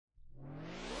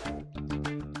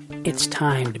It's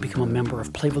time to become a member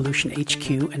of Playvolution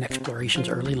HQ and Explorations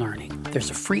Early Learning. There's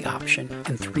a free option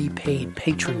and 3 paid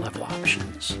patron level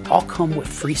options. All come with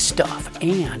free stuff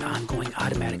and ongoing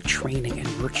automatic training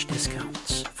and merch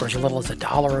discounts. For as little as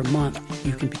 $1 a month,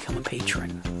 you can become a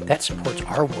patron. That supports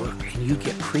our work and you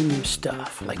get premium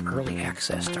stuff like early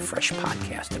access to fresh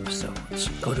podcast episodes.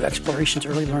 Go to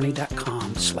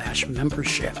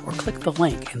explorationsearlylearning.com/membership or click the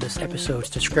link in this episode's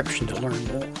description to learn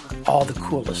more. All the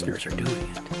cool listeners are doing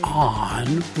it.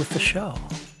 On with the show.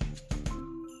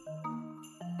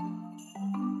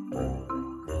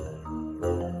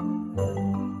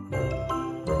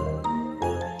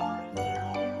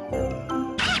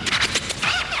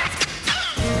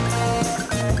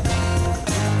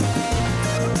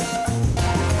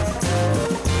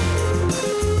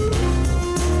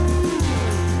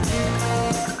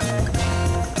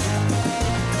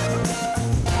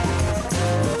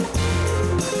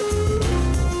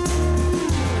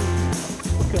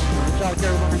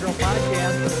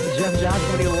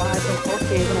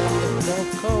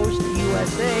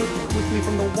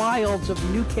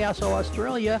 Of Newcastle,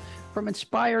 Australia, from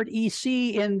Inspired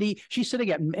EC she's sitting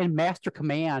in Master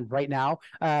Command right now.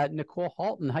 Nicole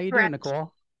Halton, how you doing,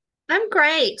 Nicole? I'm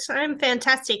great. I'm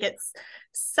fantastic. It's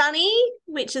sunny,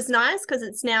 which is nice because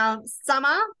it's now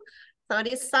summer, so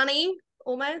it is sunny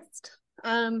almost.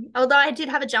 Although I did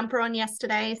have a jumper on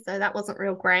yesterday, so that wasn't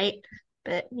real great.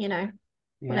 But yeah,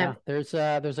 there's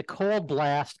a cold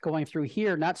blast going through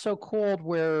here. Not so cold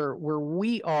where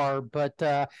we are,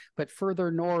 but further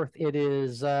north it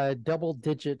is double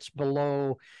digits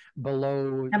below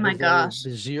oh my gosh,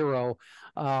 zero.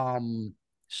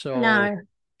 So no,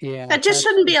 yeah, that just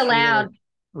shouldn't be allowed.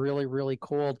 Really, really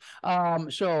cold.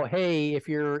 So hey, if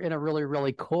you're in a really,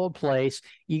 really cold place,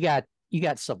 you got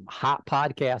some hot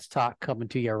podcast talk coming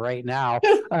to you right now,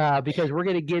 because we're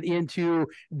going to get into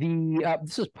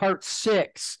this is part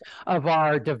 6 of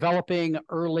our Developing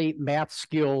Early Math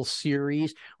Skills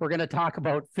series. We're going to talk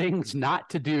about things not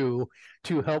to do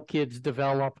to help kids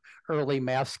develop early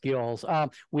math skills.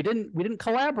 We didn't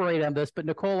collaborate on this, but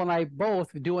Nicole and I both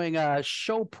doing a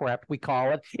show prep, we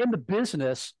call it, in the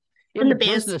business. In the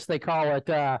business, they call it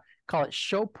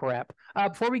show prep.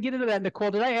 Before we get into that,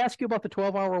 Nicole, did I ask you about the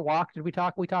 12-hour walk? Did we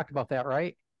talk? We talked about that,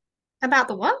 right? About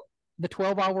the what? The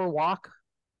 12-hour walk?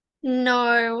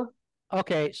 No.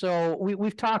 Okay, so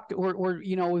we've talked.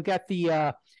 We've got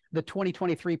the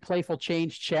 2023 Playful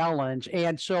Change Challenge,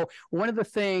 and so one of the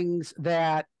things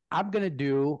that I'm going to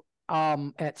do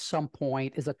at some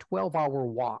point is a 12-hour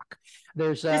walk.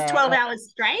 There's 12 hours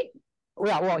straight.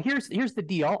 Well, here's the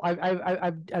deal.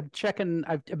 I've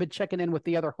been checking in with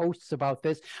the other hosts about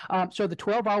this. So the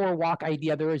 12-hour walk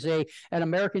idea. There is an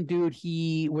American dude.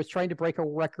 He was trying to break a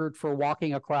record for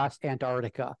walking across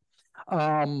Antarctica.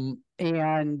 And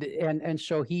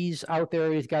so he's out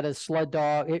there. He's got a sled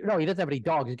dog. No, he doesn't have any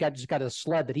dogs. He's just got a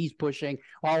sled that he's pushing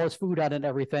all his food on and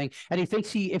everything. And he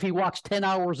thinks if he walks 10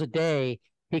 hours a day,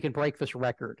 he can break this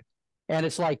record. And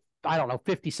it's like, I don't know,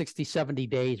 50, 60, 70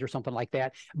 days or something like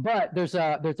that. But there's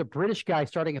a British guy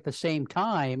starting at the same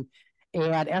time.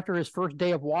 And after his first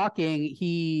day of walking,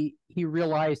 he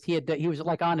realized he was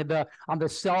like on the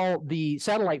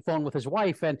satellite phone with his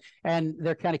wife, and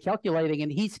they're kind of calculating,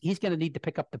 and he's going to need to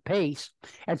pick up the pace.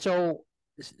 And so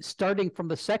starting from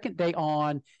the second day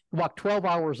on, walk 12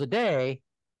 hours a day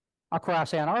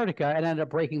across Antarctica and ended up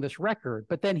breaking this record.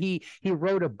 But then he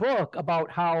wrote a book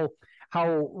about how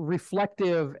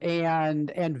reflective and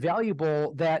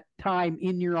valuable that time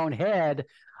in your own head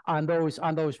on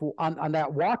that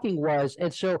walking was.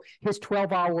 And so his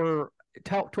 12-hour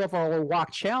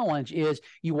walk challenge is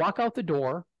you walk out the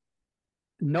door,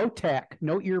 no tech,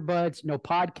 no earbuds, no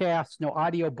podcasts, no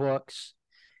audiobooks.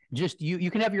 Just you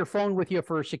can have your phone with you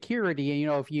for security,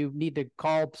 and if you need to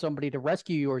call somebody to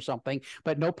rescue you or something,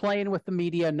 but no playing with the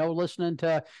media, no listening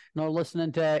to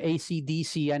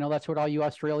AC/DC. I know that's what all you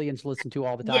Australians listen to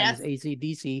all the time. Yes. Is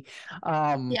AC/DC.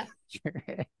 Yeah.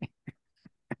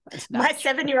 My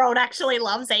 7-year-old actually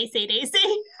loves AC/DC.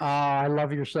 I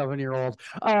love your 7-year-old.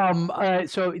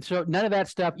 So none of that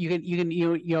stuff. You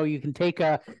can take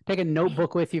a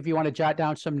notebook with you if you want to jot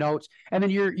down some notes, and then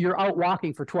you're out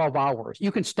walking for 12 hours.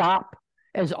 You can stop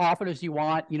as often as you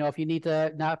want. If you need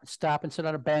to not stop and sit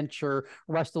on a bench or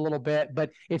rest a little bit,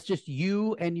 but it's just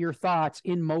you and your thoughts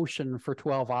in motion for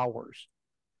 12 hours.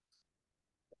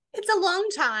 It's a long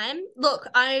time. Look,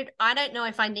 I don't know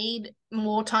if I need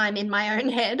more time in my own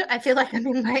head. I feel like I'm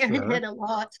in my own head a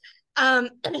lot.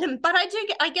 But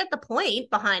I get the point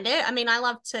behind it. I mean, I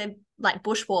love to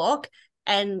bushwalk,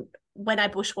 and when I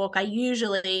bushwalk, I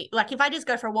usually, like, if I just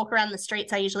go for a walk around the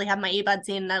streets, I usually have my earbuds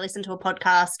in and I listen to a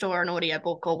podcast or an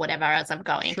audiobook or whatever as I'm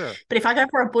going. Sure. But if I go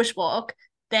for a bushwalk,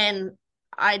 then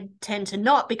I tend to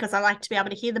not, because I like to be able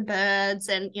to hear the birds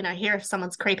and, you know, hear if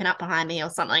someone's creeping up behind me or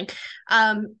something.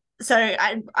 So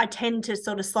I tend to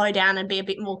sort of slow down and be a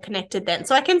bit more connected then.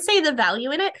 So I can see the value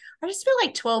in it. I just feel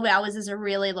like 12 hours is a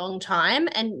really long time.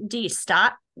 And do you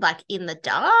start like in the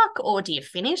dark, or do you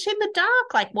finish in the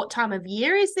dark? Like, what time of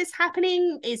year is this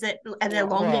happening? Are there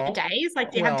longer days?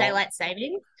 Like, do you have daylight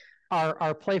saving?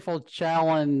 Our playful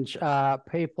challenge,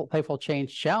 playful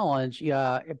change challenge.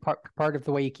 Part of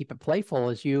the way you keep it playful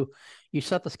is you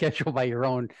set the schedule by your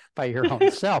own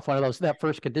self. One of those, that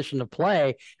first condition of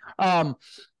play.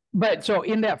 But so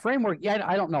in that framework, yeah,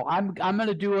 I don't know. I'm going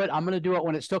to do it. I'm going to do it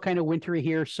when it's still kind of wintry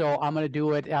here. So I'm going to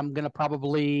do it. I'm going to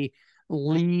probably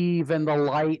leave in the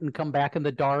light and come back in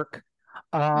the dark.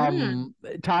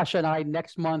 Tasha and I,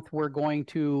 next month, we're going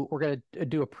to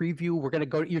do a preview. We're going to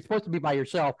go, you're supposed to be by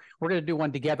yourself. We're going to do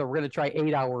one together. We're going to try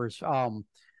 8 hours,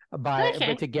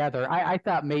 together. I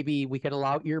thought maybe we could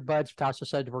allow earbuds. Tasha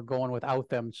said we're going without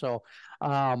them. So,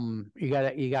 you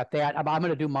got that. I'm going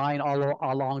to do mine all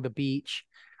along the beach.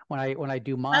 When I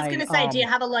do mine, I was going to say, do you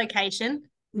have a location?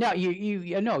 No,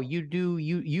 you do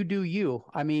you.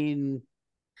 I mean,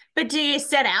 but do you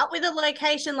set out with a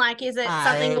location? Like, is it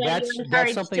something where you're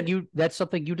encouraged that's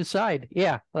something you decide.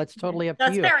 Yeah, that's totally up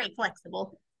to you. That's very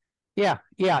flexible. Yeah.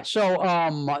 So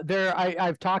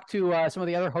I've talked to some of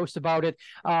the other hosts about it,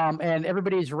 and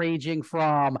everybody's ranging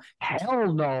from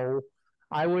hell no,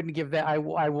 I wouldn't give that. I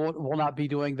will not be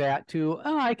doing that. To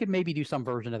I could maybe do some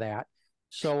version of that.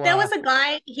 So there was a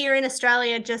guy here in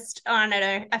Australia just, I don't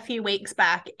know, a few weeks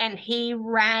back, and he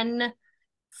ran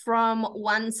from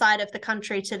one side of the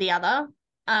country to the other.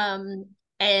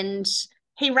 And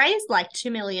he raised like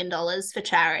 $2 million for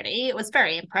charity. It was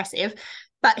very impressive,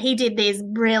 but he did these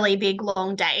really big,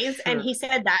 long days. Sure. And he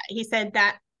said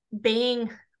that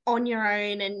being on your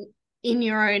own and in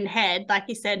your own head, like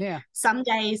he said, some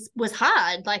days was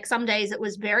hard. Like some days it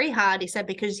was very hard. He said,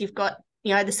 because you've got,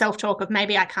 you know, the self-talk of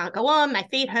maybe I can't go on, my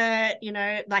feet hurt, you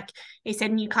know, like he said,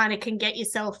 and you kind of can get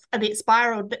yourself a bit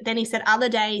spiraled. But then he said other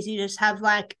days you just have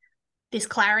like this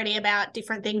clarity about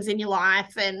different things in your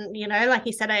life. And, you know, like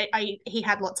he said, he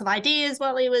had lots of ideas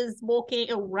while he was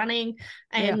walking or running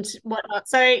and whatnot.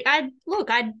 So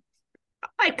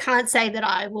I can't say that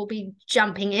I will be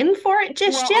jumping in for it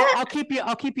just yet. I'll keep you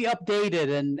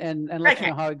updated and let you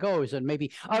know how it goes. And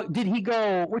maybe did he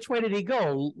go? Which way did he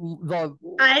go?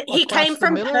 He came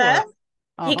from Perth.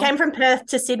 He came from Perth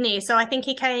to Sydney. So I think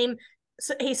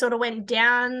he sort of went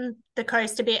down the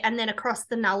coast a bit and then across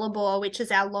the Nullarbor, which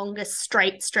is our longest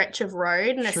straight stretch of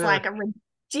road, and it's like a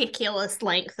ridiculous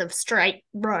length of straight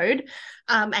road.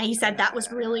 And he said that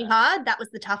was really hard. That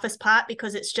was the toughest part,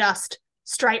 because it's just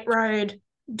straight road,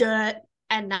 dirt,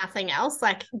 and nothing else.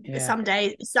 Like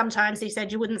sometimes he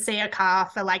said you wouldn't see a car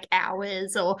for like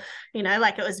hours, or, you know,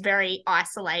 like it was very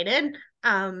isolated.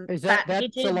 Is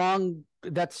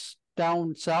that's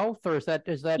down south, or is that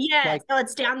like... So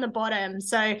it's down the bottom.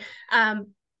 So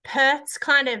Perth's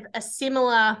kind of a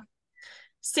similar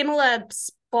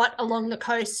spot along the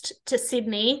coast to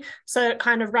Sydney, so it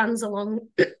kind of runs along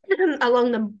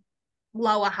along the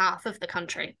lower half of the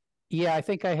country. Yeah, I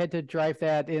think I had to drive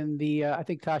that in the. I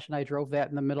think Tasha and I drove that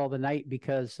in the middle of the night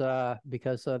because of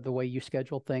the way you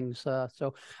schedule things.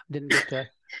 So didn't get to.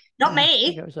 Not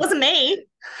me. It wasn't me.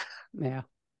 Yeah.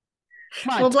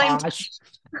 We'll blame Tosh.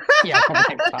 Yeah, we'll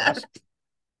blame Tosh.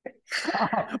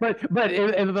 But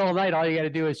in the middle of the night, all you got to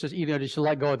do is just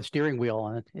let go of the steering wheel,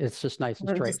 and it's just nice and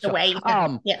straight. Just the way.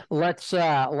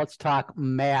 Let's talk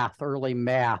math, early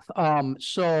math.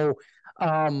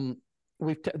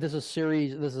 This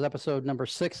is episode number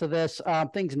 6 of this.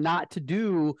 Things not to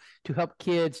do to help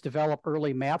kids develop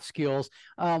early math skills.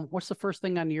 What's the first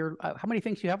thing on your? How many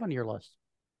things do you have on your list?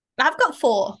 I've got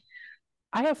 4.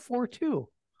 I have 4 too.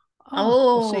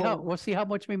 Oh, We'll see how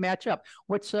much we match up.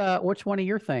 What's one of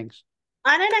your things?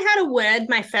 I don't know how to word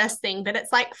my first thing, but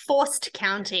it's like forced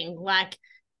counting. Like,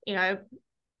 you know,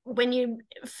 when you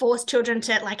force children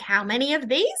to, like, how many of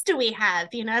these do we have?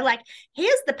 You know, like,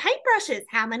 here's the paintbrushes.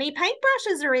 How many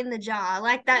paintbrushes are in the jar?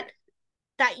 Like that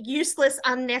useless,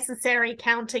 unnecessary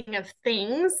counting of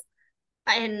things.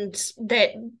 And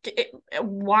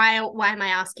why am I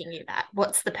asking you that?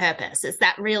 What's the purpose? Is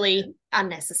that really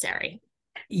unnecessary?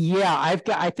 Yeah, I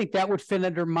think that would fit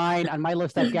under mine. On my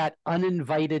list, I've got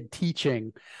uninvited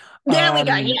teaching. There we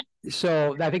go. Yeah.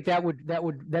 So I think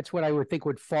that's what I would think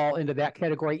would fall into that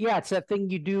category. Yeah, it's that thing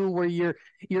you do where you're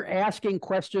asking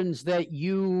questions that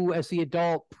you as the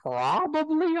adult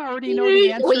probably already know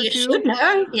the Well, answer you to. should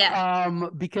know. Yeah.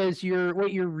 Because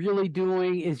what you're really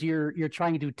doing is you're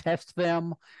trying to test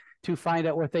them to find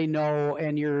out what they know,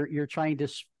 and you're trying to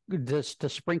just to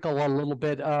sprinkle a little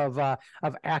bit of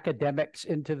academics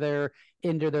into their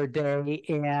day,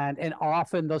 and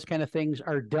often those kind of things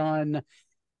are done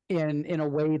in a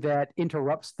way that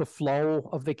interrupts the flow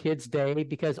of the kid's day,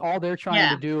 because all they're trying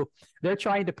Yeah. to do, they're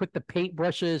trying to put the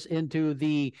paintbrushes into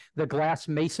the glass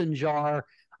mason jar,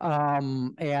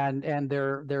 and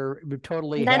they're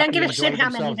totally They don't happy give and a shit enjoying how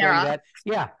many themselves there doing are. that.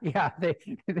 Yeah,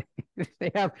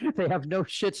 they have no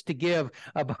shits to give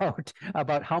about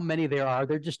how many there are.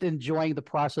 They're just enjoying the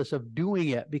process of doing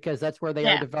it, because that's where they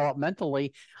are Yeah.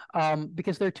 developmentally,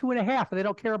 because they're 2.5 and they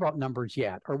don't care about numbers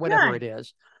yet, or whatever No. it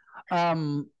is.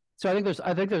 So I think there's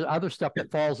other stuff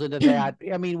that falls into that.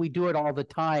 I mean, we do it all the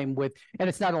time and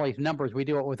it's not only numbers, we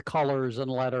do it with colors and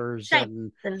letters Shape.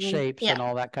 and And shapes yeah. and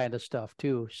all that kind of stuff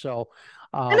too. So,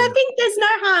 And I think there's no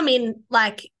harm in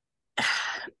like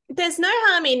there's no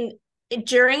harm in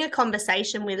during a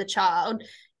conversation with a child,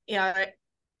 you know,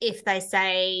 if they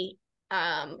say,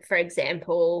 for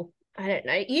example, I don't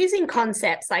know, using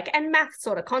concepts like and math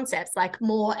sort of concepts like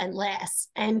more and less.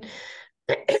 And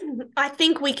I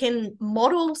think we can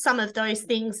model some of those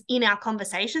things in our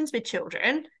conversations with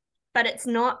children, but it's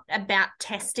not about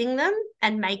testing them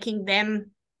and making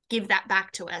them give that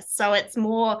back to us. So it's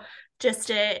more just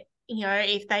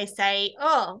if they say,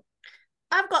 oh,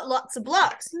 I've got lots of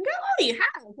blocks, and go, oh, you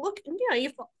have. Look,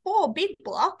 you've got 4 big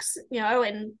blocks,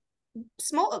 and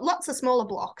lots of smaller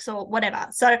blocks or whatever.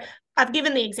 So I've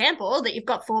given the example that you've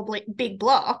got 4 big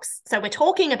blocks. So we're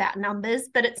talking about numbers,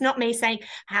 but it's not me saying,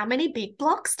 how many big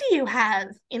blocks do you have,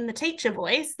 in the teacher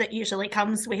voice that usually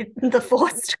comes with the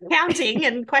forced counting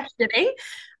and questioning.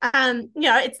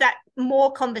 It's that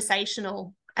more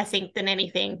conversational, I think, than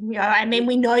anything. I mean,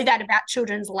 we know that about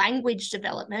children's language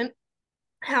development,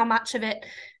 how much of it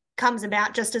comes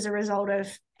about just as a result of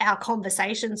our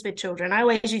conversations with children. I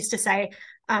always used to say,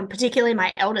 particularly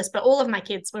my eldest, but all of my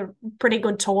kids were pretty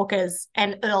good talkers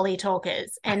and early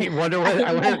talkers. And I wonder,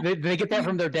 did they get that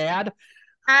from their dad?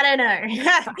 I don't know.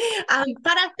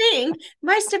 But I think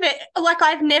most of it, like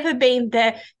I've never been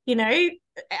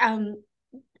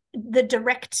the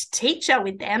direct teacher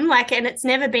with them, and it's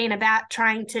never been about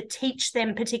trying to teach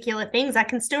them particular things. I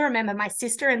can still remember my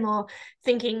sister-in-law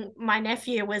thinking my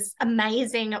nephew was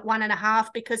amazing at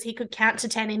 1.5 because he could count to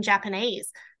 10 in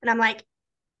Japanese. And I'm like,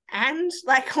 and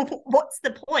what's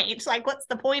the point? What's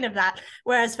the point of that?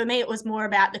 Whereas for me, it was more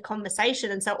about the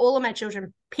conversation. And so all of my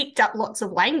children picked up lots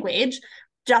of language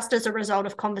just as a result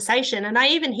of conversation. And I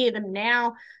even hear them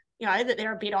now, that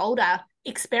they're a bit older,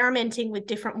 experimenting with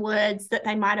different words that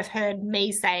they might have heard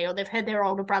me say, or they've heard their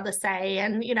older brother say.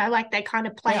 And, they kind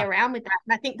of play around with that.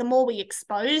 And I think the more we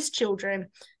expose children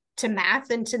to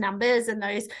math and to numbers and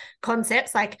those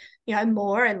concepts,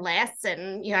 more and less,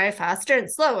 and, faster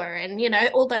and slower, and,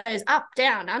 all those up,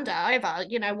 down, under, over,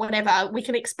 whatever, we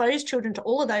can expose children to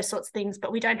all of those sorts of things,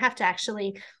 but we don't have to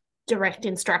actually direct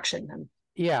instruction them.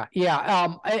 Yeah.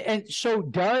 And so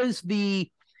does the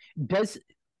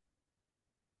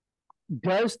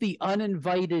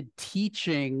uninvited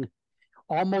teaching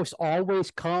almost always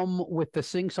come with the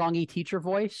sing-songy teacher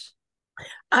voice?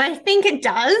 I think it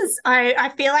does. I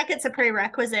feel like it's a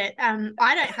prerequisite.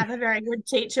 I don't have a very good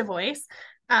teacher voice.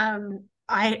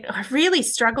 I really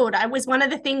struggled. I was one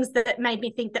of the things that made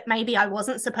me think that maybe I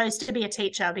wasn't supposed to be a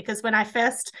teacher, because when I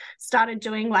first started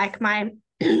doing my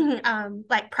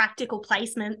practical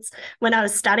placements when I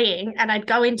was studying, and I'd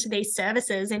go into these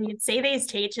services and you'd see these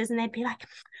teachers and they'd be like,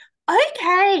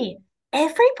 okay,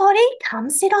 everybody come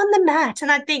sit on the mat.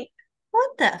 And I'd think,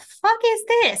 what the fuck is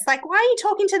this? Why are you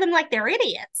talking to them like they're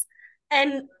idiots?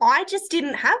 And I just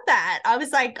didn't have that. I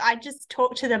was like, I just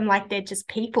talk to them like they're just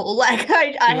people. I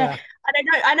don't know.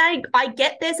 And I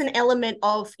get there's an element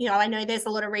of, I know there's a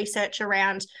lot of research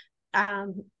around,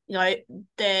 there's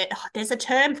a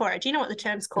term for it. Do you know what the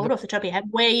term's called off the top of your head?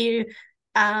 Where you,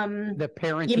 the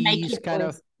parentese kind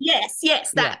of. Yes,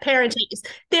 that parentese.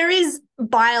 There is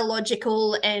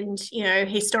biological and,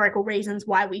 historical reasons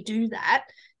why we do that.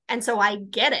 And so I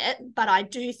get it, but I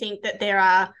do think that there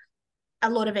are a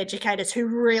lot of educators who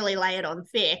really lay it on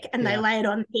thick, and they lay it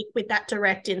on thick with that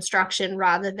direct instruction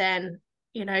rather than,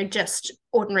 just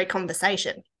ordinary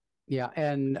conversation. Yeah,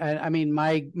 and I mean,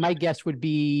 my guess would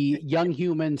be young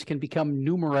humans can become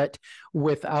numerate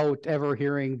without ever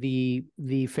hearing the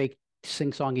fake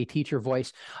sing-songy teacher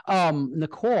voice.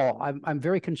 Nicole, I'm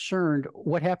very concerned.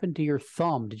 What happened to your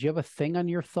thumb? Did you have a thing on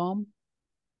your thumb?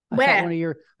 Where?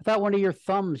 I thought one of your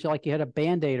thumbs, like you had a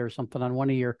Band-Aid or something on one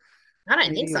of your. I don't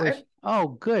think Maybe it so. was. Oh,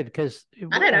 good, because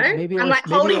I don't know. maybe it I'm was. like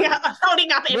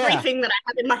holding up Yeah. everything that I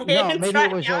have in my No, hands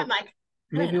right now. I'm like,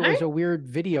 I don't maybe it know. was a weird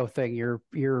video thing. I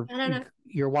don't know.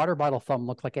 Your water bottle thumb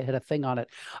looked like it had a thing on it.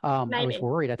 I was Maybe.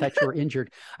 worried. I thought you were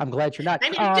injured. I'm glad you're not.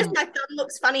 Maybe it's just my thumb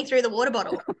looks funny through the water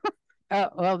bottle.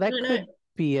 Well, I that don't know. could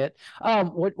be it.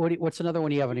 What's another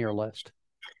one you have on your list?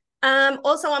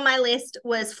 Also on my list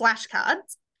was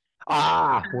flashcards.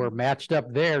 We're matched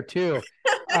up there too.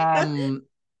 Um,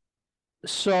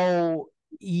 so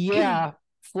yeah,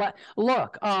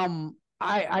 look,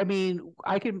 I mean,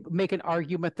 I can make an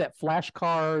argument that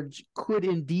flashcards could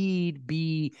indeed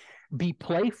be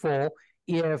playful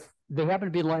if they happen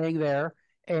to be laying there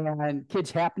and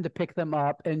kids happen to pick them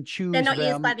up and They're choose not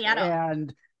used by them, the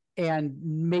adult. and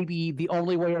maybe the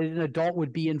only way an adult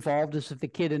would be involved is if the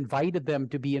kid invited them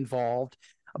to be involved.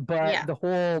 But Yeah. the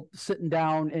whole sitting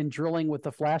down and drilling with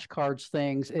the flashcards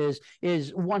things is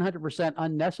 100%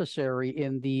 unnecessary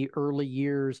in the early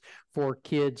years for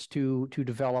kids to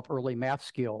develop early math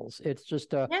skills. It's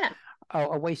just Yeah.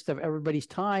 a waste of everybody's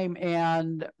time.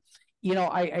 And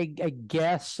I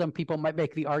guess some people might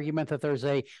make the argument that there's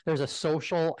a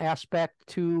social aspect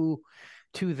to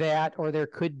that, or there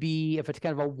could be if it's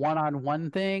kind of a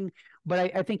one-on-one thing.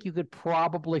 But I think you could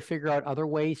probably figure out other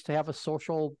ways to have a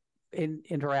social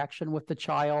interaction with the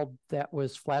child that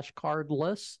was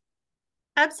flashcardless.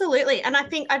 Absolutely. And I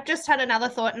think I've just had another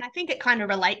thought, and I think it kind of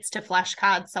relates to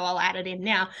flashcards, so I'll add it in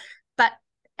now.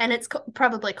 And it's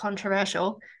probably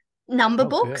controversial. Number Good.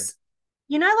 books,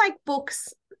 like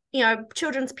books,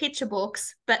 children's picture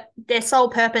books, but their sole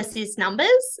purpose is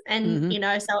numbers. And,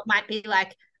 so it might be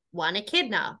like one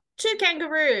echidna, two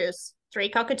kangaroos, three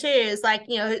cockatoos. Like,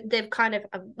 they've kind of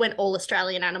went all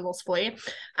Australian animals for you.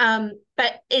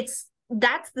 But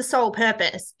that's the sole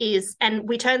purpose is, and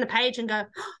we turn the page and go,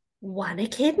 oh, one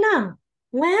echidna.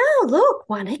 Wow, look,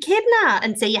 one echidna.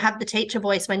 And so you have the teacher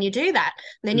voice when you do that.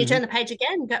 And then you turn the page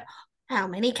again and go, how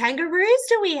many kangaroos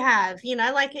do we have?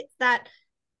 Like it's that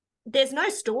there's no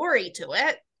story to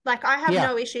it. Like I have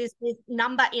no issues with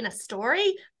number in a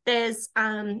story. There's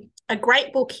a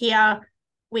great book here,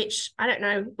 which I don't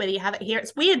know whether you have it here.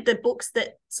 It's weird, the books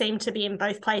that seem to be in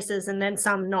both places and then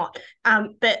some not.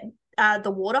 But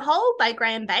The Waterhole by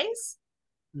Graham Base.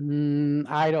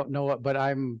 I don't know it, but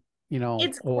I'm,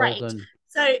 it's old great. and...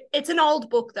 So it's an old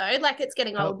book though, like it's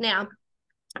getting old now.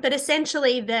 But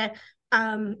essentially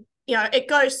it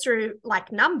goes through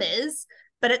like numbers,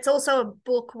 but it's also a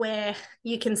book where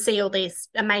you can see all these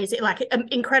amazing, like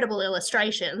incredible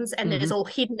illustrations, and there's all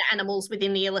hidden animals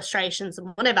within the illustrations and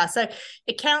whatever. So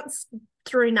it counts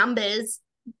through numbers,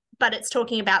 but it's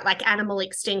talking about like animal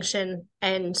extinction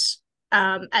and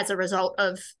as a result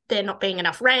of there not being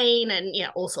enough rain and,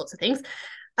 all sorts of things.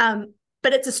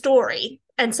 But it's a story.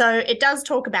 And so it does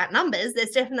talk about numbers.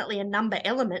 There's definitely a number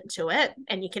element to it,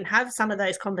 and you can have some of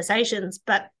those conversations,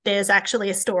 but there's actually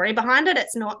a story behind it.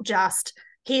 It's not just,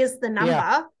 here's the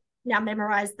number, now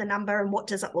memorize the number and what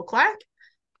does it look like?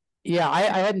 Yeah, I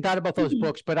hadn't thought about those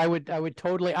books, but I would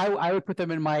totally I would put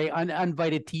them in my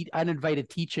uninvited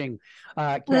teaching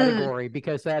category,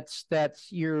 because that's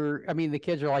the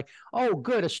kids are like, oh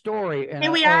good, a story, and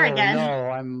here we are again.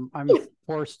 No, I'm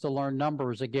forced to learn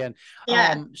numbers again.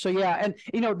 So yeah, and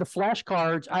the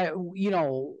flashcards,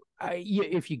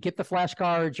 if you get the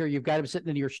flashcards or you've got them sitting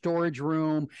in your storage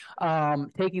room,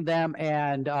 taking them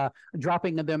and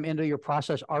dropping them into your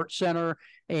process art center.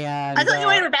 And I thought you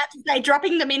were about to say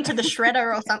dropping them into the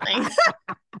shredder or something.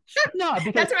 No,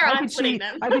 because that's where I'm putting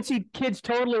them. I could see kids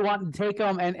totally wanting to take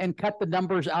them and cut the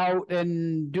numbers out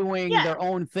and doing their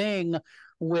own thing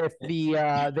with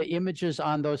the images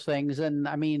on those things. And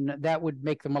I mean, that would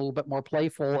make them a little bit more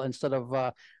playful instead of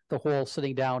the whole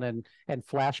sitting down and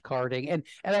flashcarding. And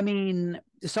I mean,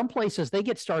 some places they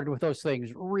get started with those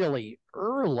things really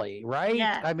early, right?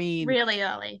 Yeah, I mean, really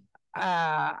early.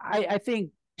 I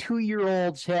think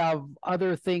 2-year-olds have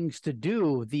other things to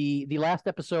do. The last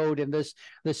episode in this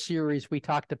series, we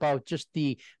talked about just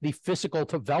the physical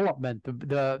development,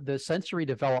 the sensory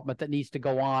development that needs to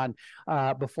go on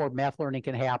before math learning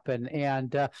can happen.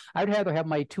 And I'd rather have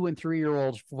my 2- and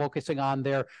 3-year-olds focusing on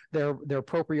their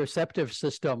proprioceptive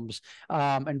systems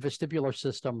and vestibular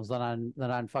systems than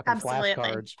on fucking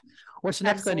flashcards. What's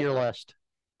next on your list?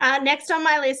 Next on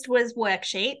my list was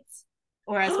worksheets,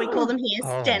 or as we call them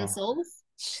here, stencils.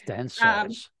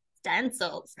 Stencils.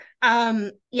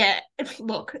 Yeah,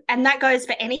 look, and that goes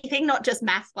for anything, not just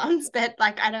math ones, but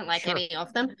like I don't like any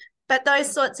of them. But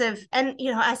those sorts of, and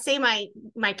I see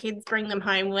my kids bring them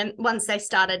home once they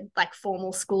started like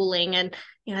formal schooling, and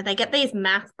they get these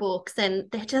math books and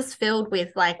they're just filled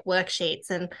with like worksheets,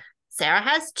 and Sarah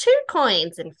has 2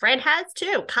 coins and Fred has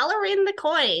 2, color in the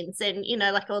coins, and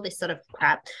like all this sort of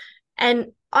crap. And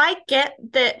I get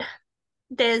that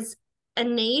there's a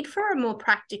need for a more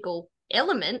practical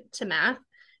element to math,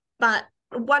 but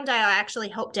one day I actually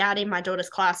helped out in my daughter's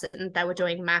class and they were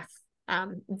doing math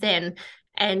then,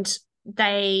 and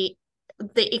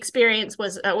the experience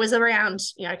was around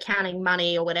counting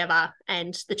money or whatever,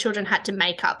 and the children had to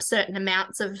make up certain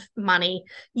amounts of money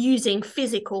using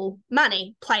physical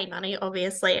money, play money.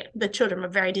 Obviously the children were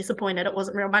very disappointed it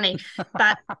wasn't real money,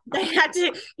 but they had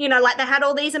to like they had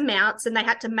all these amounts and they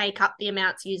had to make up the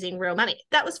amounts using real money.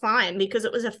 That was fine because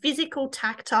it was a physical,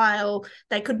 tactile,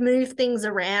 they could move things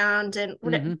around and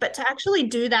but to actually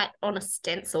do that on a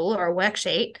stencil or a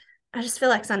worksheet, I just feel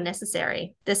like it's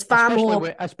unnecessary. There's far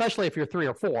more. Especially if you're 3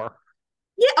 or 4.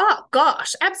 Yeah. Oh,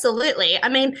 gosh. Absolutely. I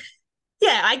mean,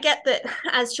 yeah, I get that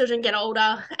as children get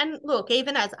older, and look,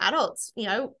 even as adults,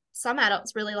 some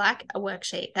adults really like a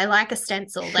worksheet. They like a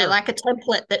stencil. Sure. They like a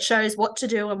template that shows what to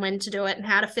do and when to do it and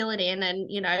how to fill it in. And,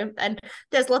 and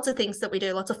there's lots of things that we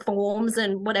do, lots of forms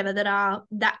and whatever that are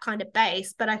that kind of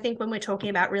base. But I think when we're talking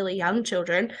about really young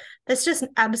children, there's just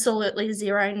absolutely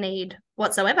zero need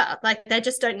whatsoever. Like they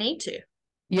just don't need to.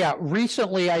 Yeah,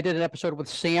 recently I did an episode with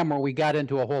Sam where we got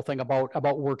into a whole thing about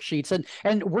worksheets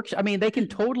and works. I mean, they can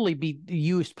totally be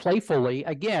used playfully.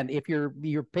 Again, if you're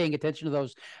paying attention to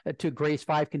those to Gray's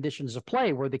 5 conditions of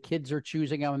play, where the kids are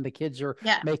choosing them and the kids are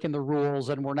making the rules,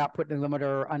 and we're not putting them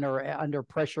under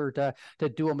pressure to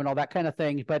do them and all that kind of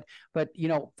thing. But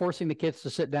forcing the kids to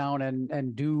sit down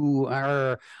and do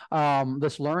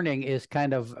this learning is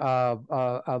kind of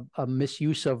a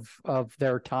misuse of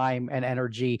their time and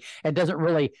energy, and doesn't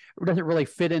really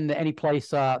fit into any place.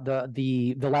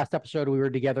 The last episode we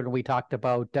were together and we talked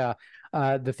about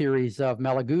the theories of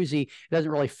Malaguzzi. It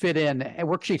doesn't really fit in. And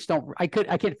worksheets don't. I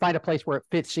can't find a place where it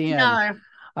fits in.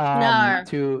 No.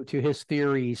 To his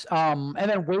theories. And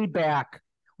then way back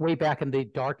in the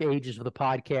dark ages of the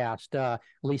podcast,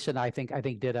 Lisa and I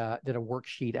think did a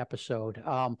worksheet episode.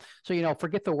 So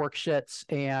forget the worksheets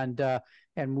and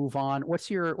move on. What's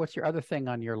your other thing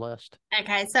on your list?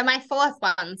 Okay, so my 4th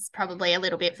one's probably a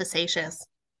little bit facetious.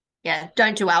 Yeah,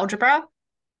 don't do algebra.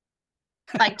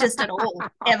 Like just at all,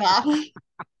 ever.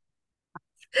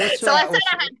 So I said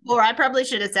I had 4. I probably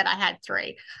should have said I had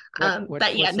 3.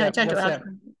 But yeah, no, don't do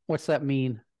algebra. What's that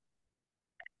mean?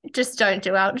 Just don't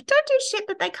do algebra. Don't do shit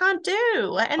that they can't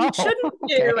do and shouldn't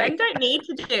do and don't need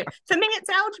to do. For me, it's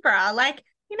algebra. Like,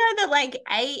 that like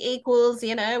A equals,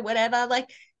 whatever. Like,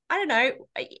 I don't know.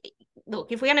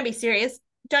 Look, if we're going to be serious,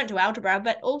 don't do algebra,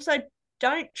 but also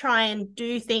don't try and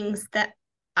do things that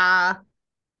are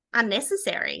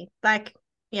unnecessary. Like,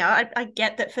 I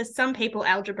get that for some people,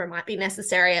 algebra might be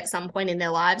necessary at some point in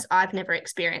their lives. I've never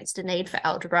experienced a need for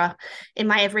algebra in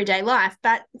my everyday life,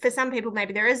 but for some people,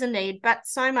 maybe there is a need. But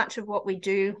so much of what we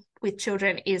do with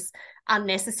children is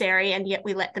unnecessary, and yet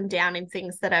we let them down in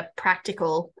things that are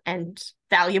practical and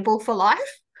valuable for life.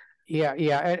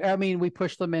 Yeah. I mean, we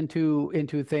push them into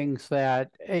things that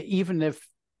even if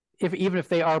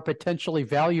they are potentially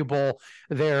valuable,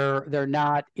 they're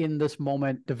not in this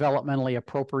moment developmentally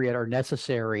appropriate or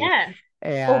necessary.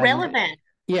 Yeah. Or relevant.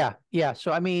 Yeah.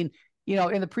 So I mean,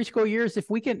 in the preschool years, if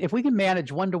we can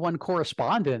manage one-to-one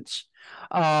correspondence,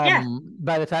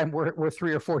 by the time we're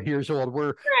 3 or 4 years old,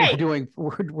 we're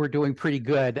doing pretty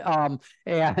good. And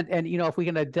if we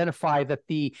can identify that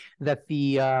the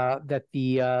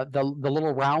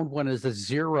little round one is a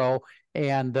 0,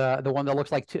 and the one that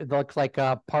looks like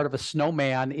part of a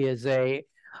snowman is an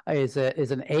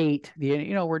 8.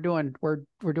 We're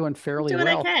doing fairly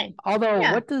well. Okay. Although,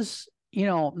 what does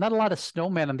not a lot of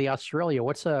snowmen in the Australia.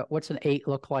 What's an 8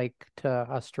 look like to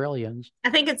Australians? I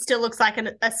think it still looks like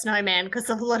a snowman because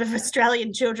a lot of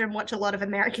Australian children watch a lot of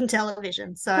American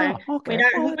television. So we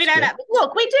don't have,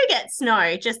 look, we do get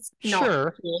snow, just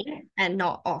not here and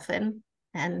not often.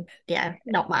 And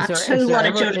not much. A lot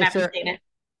of children haven't seen it.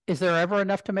 Is there ever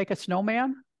enough to make a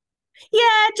snowman?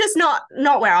 Yeah, just not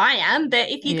where I am. But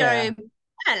if you go, I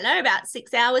don't know, about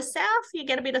 6 hours south, you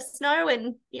get a bit of snow,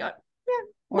 and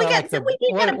we get a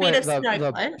bit of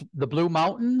snow. The Blue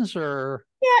Mountains, or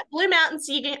Blue Mountains,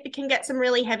 you can get some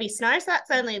really heavy snow. So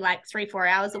that's only like 3-4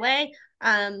 hours away.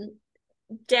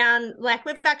 Down, like,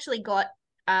 we've actually got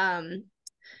our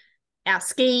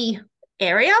ski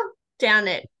area down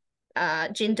at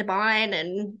Jindabyne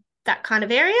and that kind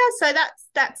of area. So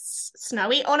that's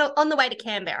snowy on the way to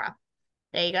Canberra.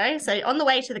 There you go. So on the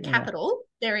way to the Yeah. capital,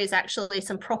 there is actually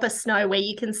some proper snow where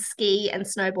you can ski and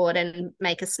snowboard and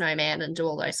make a snowman and do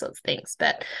all those sorts of things.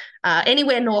 But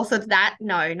anywhere north of that,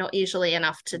 no, not usually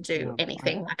enough to do No,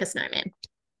 anything like a snowman.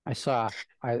 I saw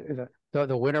the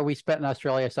winter we spent in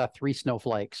Australia. I saw 3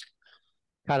 snowflakes.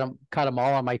 Cut them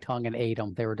all on my tongue and ate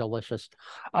them. They were delicious.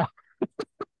 Uh,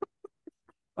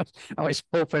 I was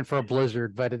hoping for a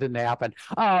blizzard, but it didn't happen.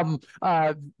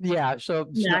 Yeah. So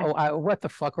No. what the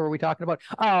fuck were we talking about?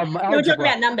 We were talking Algebra.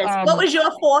 about numbers. What was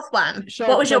your fourth one?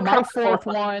 What was So your my proper fourth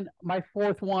one? My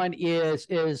fourth one is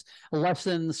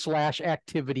lessons /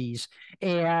 activities,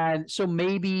 and so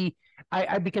maybe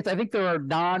I because I think there are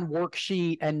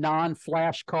non-worksheet and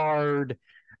non-flashcard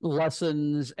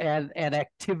lessons and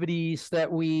activities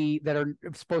that are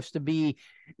supposed to be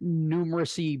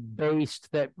numeracy based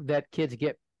that kids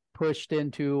get pushed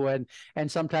into,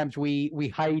 and sometimes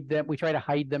we hide them, we try to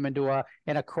hide them into a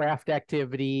craft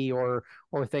activity or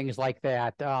things like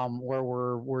that, where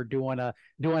we're doing a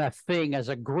thing as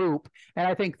a group. And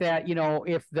I think that,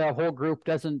 if the whole group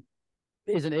isn't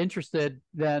interested,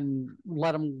 then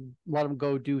let them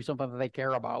go do something that they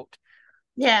care about.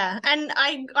 Yeah, and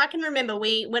I can remember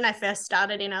when I first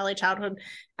started in early childhood,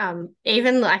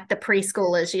 even like the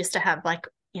preschoolers used to have like,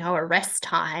 a rest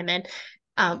time, and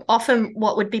often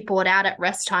what would be brought out at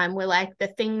rest time were like the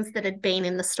things that had been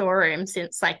in the storeroom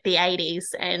since like the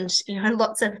 80s, and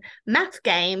lots of math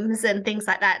games and things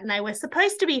like that, and they were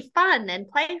supposed to be fun and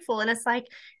playful, and it's like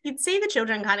you'd see the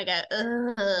children kind of go,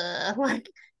 ugh, like,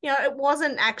 it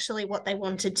wasn't actually what they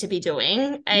wanted to be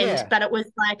doing. But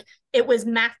it was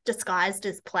math disguised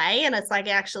as play. And it's like,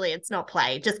 actually, it's not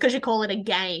play. Just because you call it a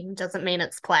game doesn't mean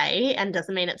it's play, and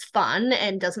doesn't mean it's fun,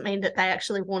 and doesn't mean that they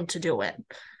actually want to do it.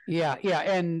 Yeah,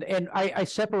 and I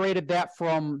separated that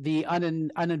from the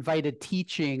uninvited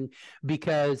teaching,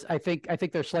 because I think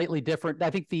they're slightly different. I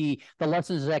think the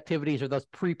lessons and activities are those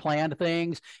pre-planned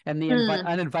things, and the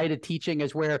uninvited teaching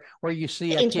is where you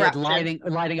see a kid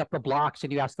lining up the blocks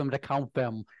and you ask them to count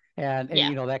them, and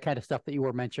that kind of stuff that you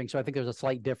were mentioning. So I think there's a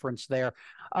slight difference there.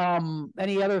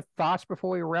 Any other thoughts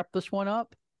before we wrap this one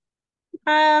up?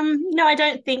 No, I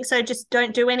don't think so. Just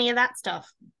don't do any of that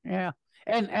stuff. Yeah.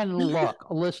 And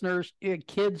look, listeners,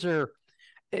 kids are.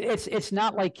 It's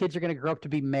not like kids are going to grow up to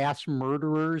be mass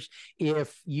murderers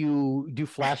if you do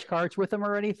flashcards with them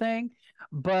or anything,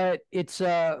 but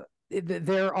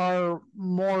there are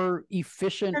more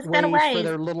efficient ways for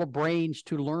their little brains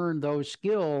to learn those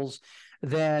skills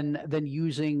than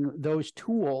using those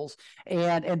tools.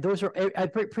 And those are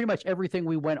pretty much everything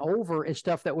we went over is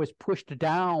stuff that was pushed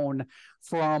down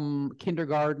from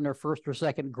kindergarten or first or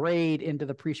second grade into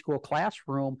the preschool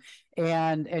classroom,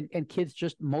 and kids,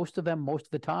 just most of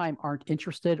the time, aren't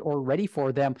interested or ready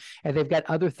for them, and they've got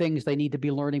other things they need to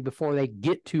be learning before they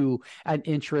get to an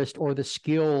interest or the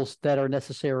skills that are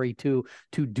necessary to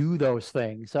do those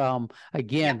things.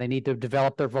 They need to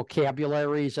develop their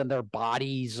vocabularies and their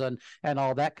bodies and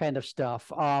all that kind of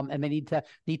stuff, and they need to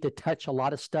touch a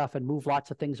lot of stuff and move lots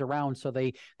of things around, so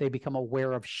they become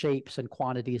aware of shapes and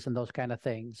quantities and those kind of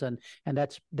things, and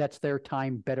that's their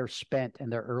time better spent in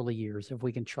their early years if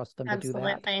we can trust them to do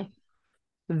that.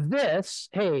 Listeners,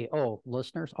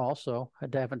 also, I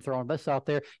haven't thrown this out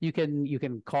there. You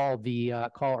can call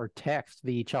or text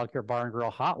the Child Care Bar and Grill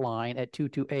hotline at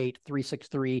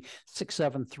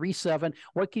 228-363-6737.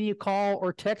 What can you call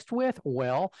or text with?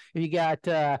 Well, you got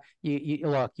you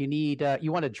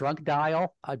want a drunk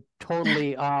dial.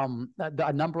 Totally. A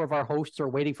number of our hosts are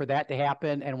waiting for that to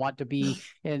happen and want to be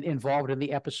involved in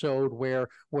the episode where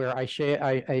I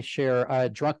share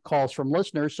drunk calls from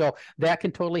listeners. So that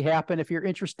can totally happen if you're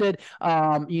interested.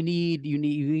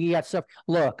 You got stuff.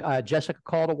 Look, Jessica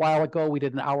called a while ago. We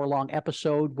did an hour-long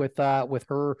episode with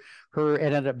her.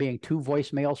 It ended up being 2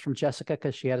 voicemails from Jessica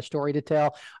because she had a story to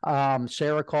tell.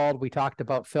 Sarah called. We talked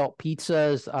about felt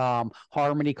pizzas.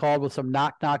 Harmony called with some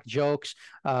knock jokes.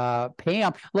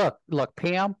 Pam, look,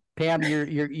 Pam,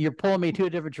 you're pulling me 2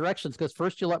 different directions, because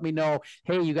first you let me know,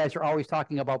 hey, you guys are always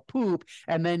talking about poop,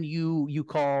 and then you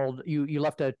called, you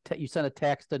sent a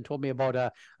text and told me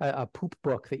about a poop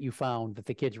book that you found that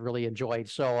the kids really enjoyed.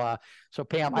 So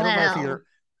Pam,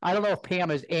 I don't know if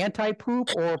Pam is anti-poop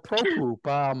or pro-poop.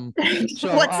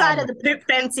 What side of the poop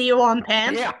fence are you on,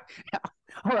 Pam? Yeah,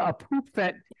 or a poop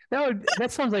fence.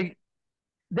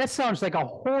 That sounds like a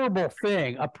horrible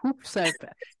thing. A poop fence.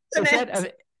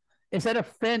 Is that a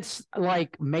fence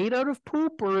like made out of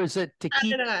poop, or is it to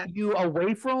keep you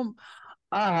away from?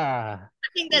 I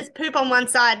think there's poop on one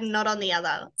side and not on the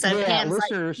other. So Pam's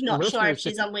not sure if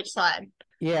she's on which side.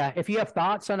 Yeah, if you have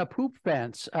thoughts on a poop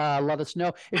fence, let us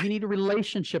know. If you need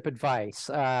relationship advice,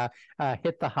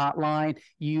 hit the hotline.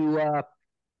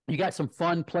 you got some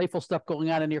fun, playful stuff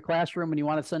going on in your classroom and you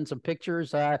want to send some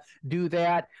pictures, do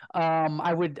that.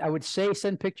 I would say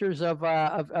send pictures of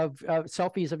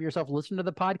selfies of yourself listening to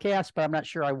the podcast, but I'm not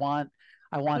sure I want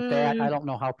that. I don't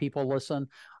know how people listen.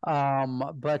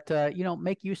 But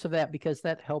make use of that because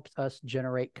that helps us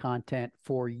generate content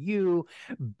for you.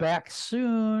 Back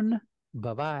soon.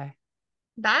 Bye-bye.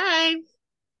 Bye.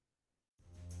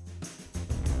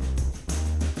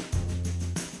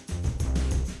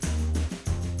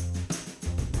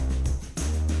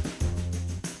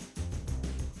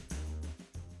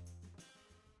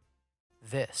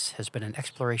 This has been an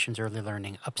Explorations Early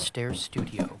Learning Upstairs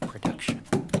Studio production.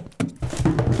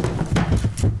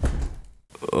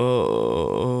 Oh.